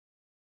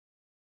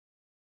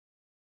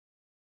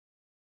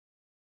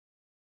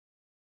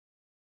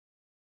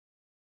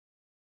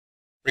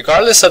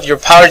Regardless of your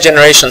power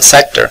generation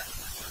sector,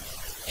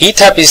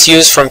 ETAP is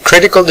used from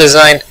critical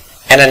design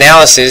and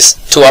analysis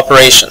to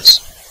operations.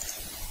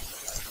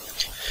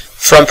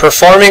 From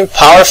performing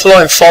power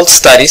flow and fault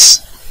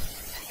studies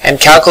and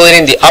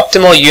calculating the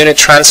optimal unit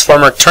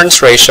transformer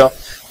turns ratio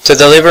to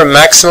deliver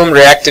maximum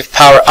reactive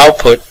power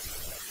output,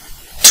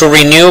 to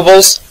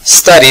renewables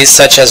studies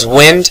such as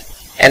wind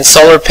and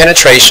solar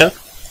penetration,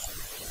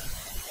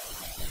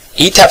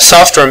 ETAP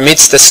software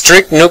meets the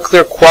strict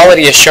nuclear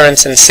quality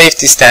assurance and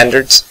safety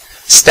standards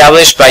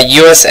established by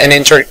U.S. and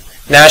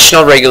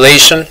international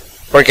regulation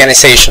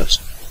organizations.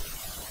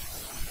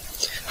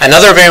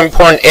 Another very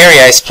important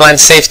area is plant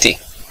safety.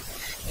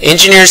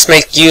 Engineers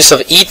make use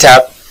of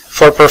ETAP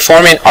for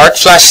performing arc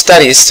flash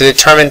studies to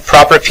determine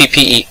proper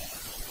PPE,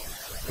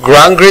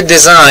 ground grid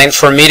design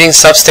for meeting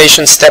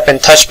substation step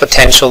and touch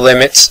potential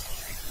limits,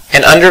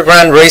 and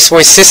underground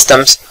raceway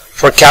systems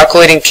for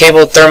calculating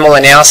cable thermal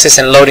analysis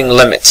and loading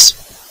limits.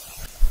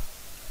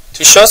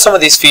 To show some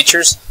of these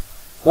features,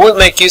 we will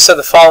make use of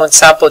the following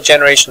sample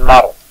generation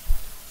model.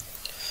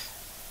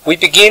 We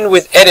begin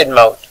with edit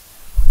mode.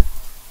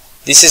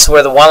 This is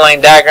where the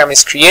one-line diagram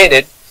is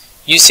created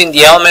using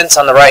the elements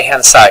on the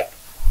right-hand side.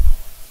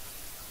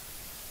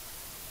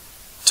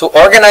 To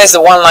organize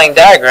the one-line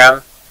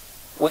diagram,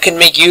 we can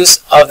make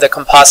use of the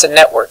composite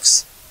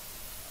networks.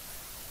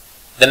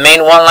 The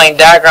main one-line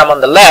diagram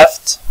on the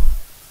left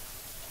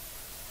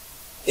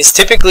is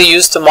typically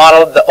used to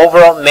model the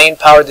overall main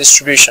power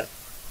distribution.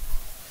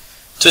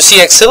 To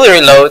see auxiliary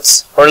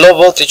loads or low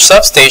voltage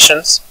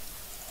substations,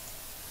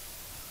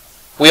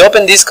 we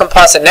open these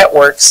composite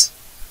networks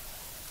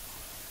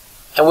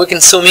and we can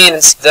zoom in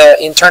and see the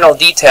internal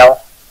detail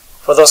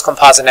for those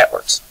composite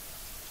networks.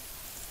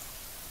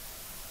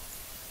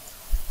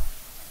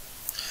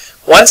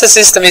 Once a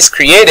system is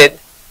created,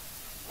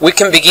 we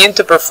can begin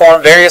to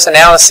perform various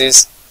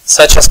analyses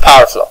such as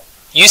power flow.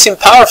 Using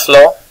power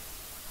flow,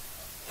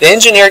 the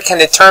engineer can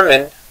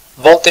determine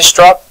voltage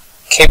drop,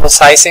 cable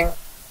sizing,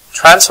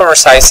 transformer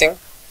sizing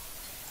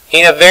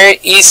in a very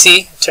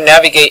easy to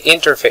navigate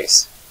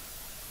interface.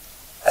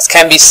 As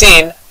can be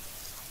seen,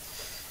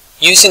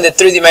 using the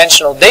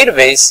three-dimensional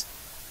database,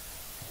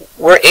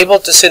 we're able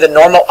to see the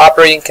normal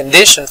operating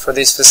condition for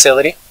this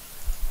facility.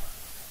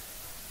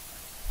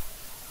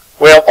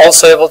 We're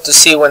also able to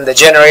see when the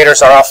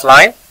generators are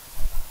offline,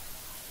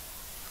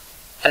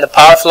 and the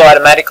power flow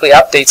automatically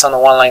updates on the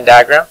one-line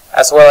diagram,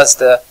 as well as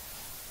the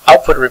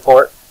output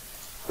report.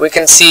 We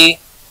can see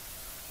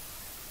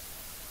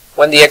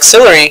when the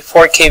auxiliary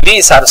 4 kV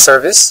is out of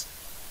service,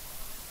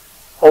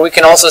 or we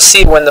can also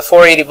see when the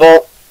 480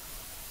 volt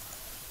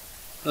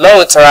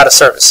loads are out of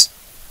service.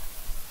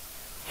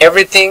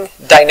 Everything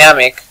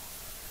dynamic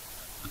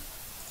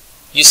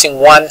using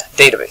one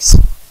database.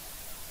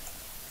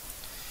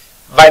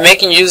 By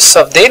making use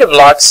of data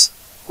blocks,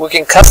 we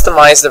can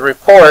customize the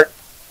report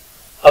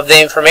of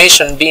the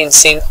information being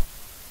seen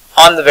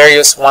on the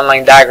various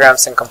one-line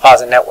diagrams and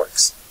composite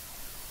networks.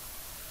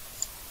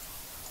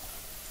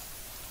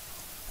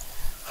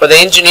 For the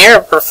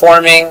engineer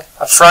performing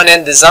a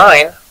front-end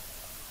design,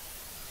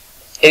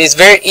 it is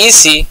very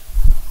easy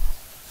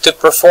to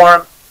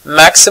perform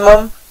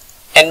maximum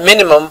and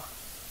minimum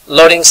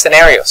loading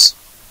scenarios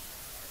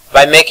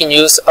by making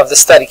use of the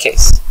study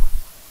case.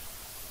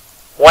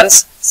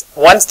 Once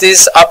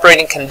these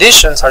operating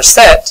conditions are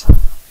set,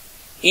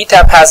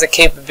 ETAP has the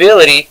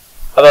capability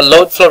of a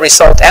load flow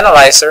result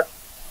analyzer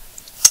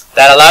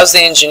that allows the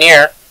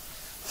engineer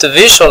to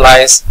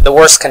visualize the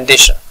worst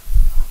condition.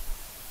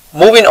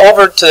 Moving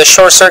over to the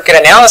short circuit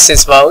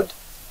analysis mode,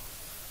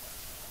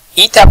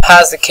 ETAP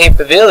has the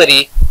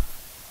capability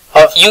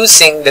of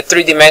using the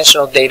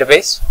three-dimensional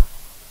database,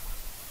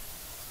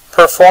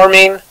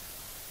 performing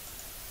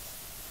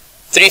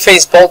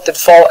three-phase voltage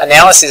fault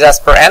analysis as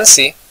per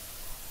ANSI,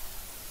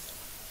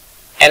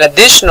 and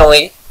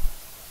additionally,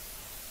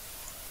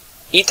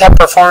 ETAP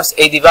performs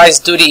a device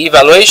duty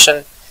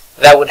evaluation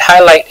that would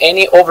highlight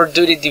any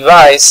over-duty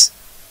device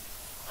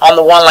on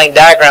the one-line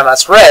diagram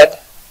as red,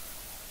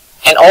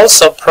 and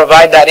also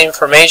provide that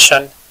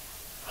information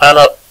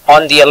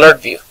on the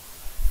alert view.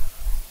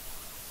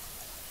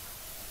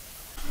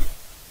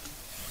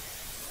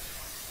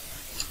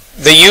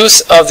 The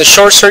use of the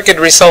short circuit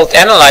result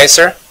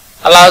analyzer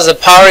allows the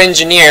power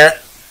engineer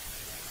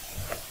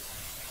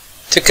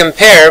to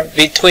compare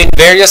between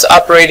various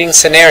operating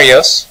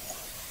scenarios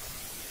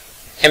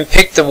and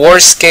pick the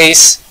worst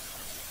case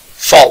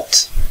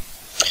fault.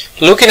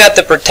 Looking at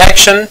the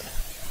protection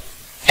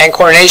and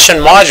coordination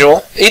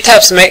module,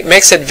 ETAP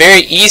makes it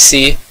very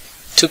easy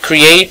to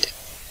create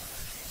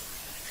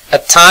a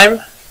time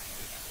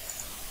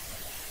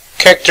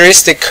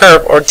characteristic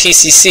curve, or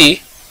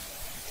TCC.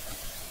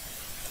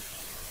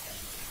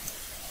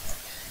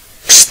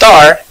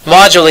 Star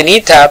module in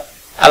ETAP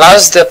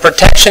allows the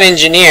protection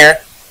engineer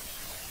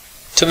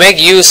to make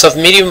use of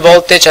medium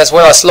voltage as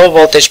well as low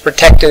voltage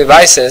protective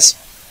devices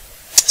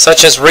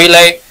such as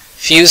relay,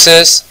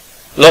 fuses,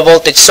 low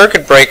voltage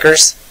circuit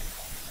breakers,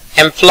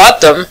 and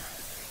plot them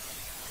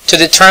to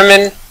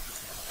determine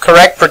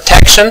correct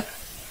protection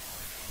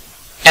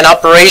and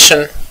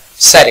operation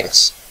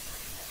settings.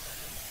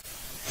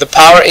 The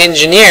power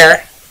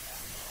engineer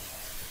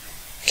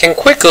can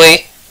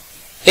quickly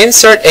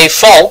insert a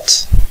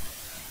fault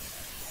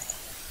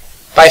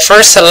by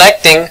first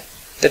selecting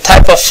the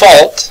type of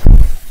fault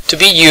to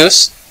be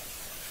used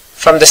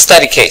from the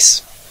study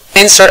case.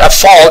 Insert a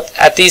fault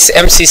at this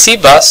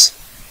MCC bus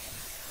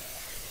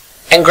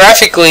and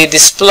graphically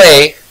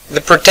display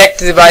the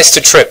protected device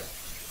to trip.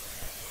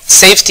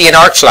 Safety and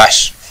arc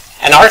flash.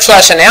 An arc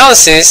flash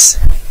analysis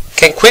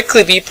can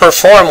quickly be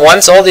performed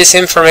once all this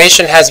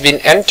information has been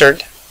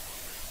entered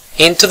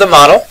into the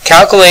model,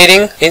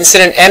 calculating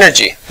incident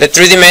energy. The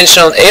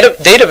three-dimensional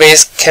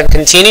database can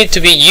continue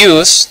to be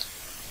used,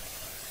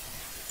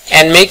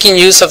 and making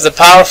use of the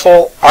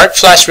powerful arc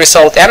flash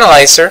result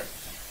analyzer,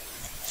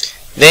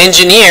 the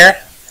engineer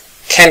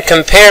can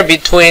compare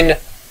between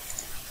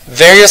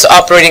various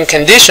operating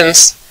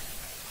conditions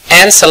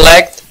and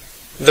select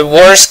the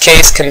worst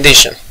case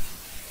condition.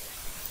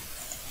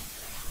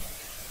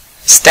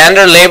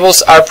 Standard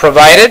labels are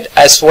provided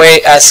as well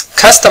as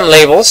custom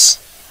labels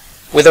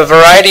with a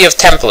variety of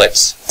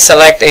templates.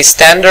 Select a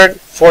standard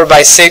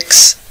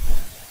 4x6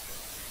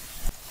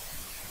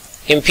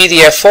 in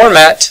PDF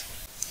format.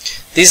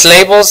 These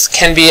labels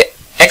can be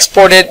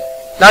exported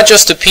not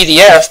just to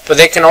PDF, but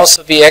they can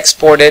also be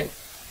exported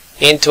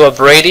into a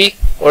Brady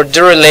or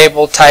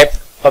Duralabel type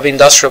of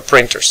industrial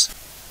printers.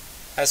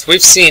 As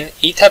we've seen,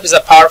 ETAP is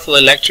a powerful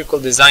electrical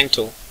design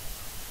tool,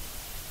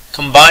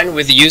 combined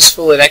with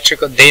useful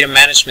electrical data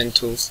management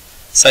tools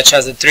such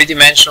as a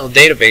three-dimensional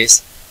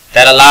database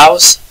that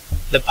allows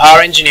the power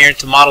engineer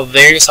to model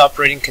various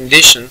operating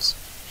conditions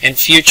and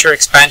future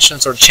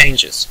expansions or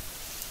changes.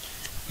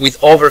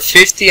 With over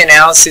 50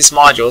 analysis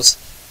modules,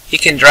 he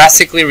can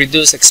drastically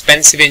reduce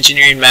expensive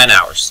engineering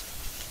man-hours.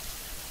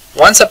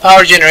 Once a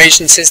power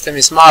generation system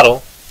is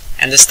modeled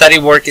and the study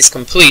work is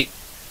complete,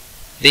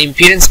 the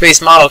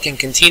impedance-based model can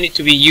continue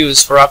to be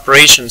used for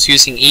operations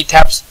using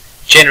ETAP's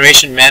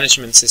generation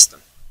management system.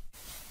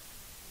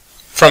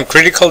 From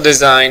critical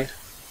design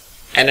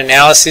and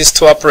analysis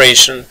to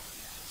operation,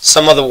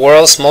 some of the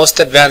world's most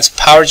advanced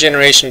power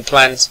generation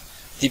plants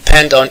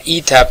depend on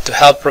ETAP to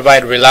help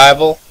provide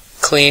reliable,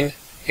 clean,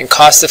 and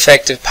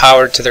cost-effective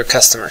power to their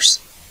customers.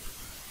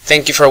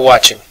 Thank you for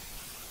watching.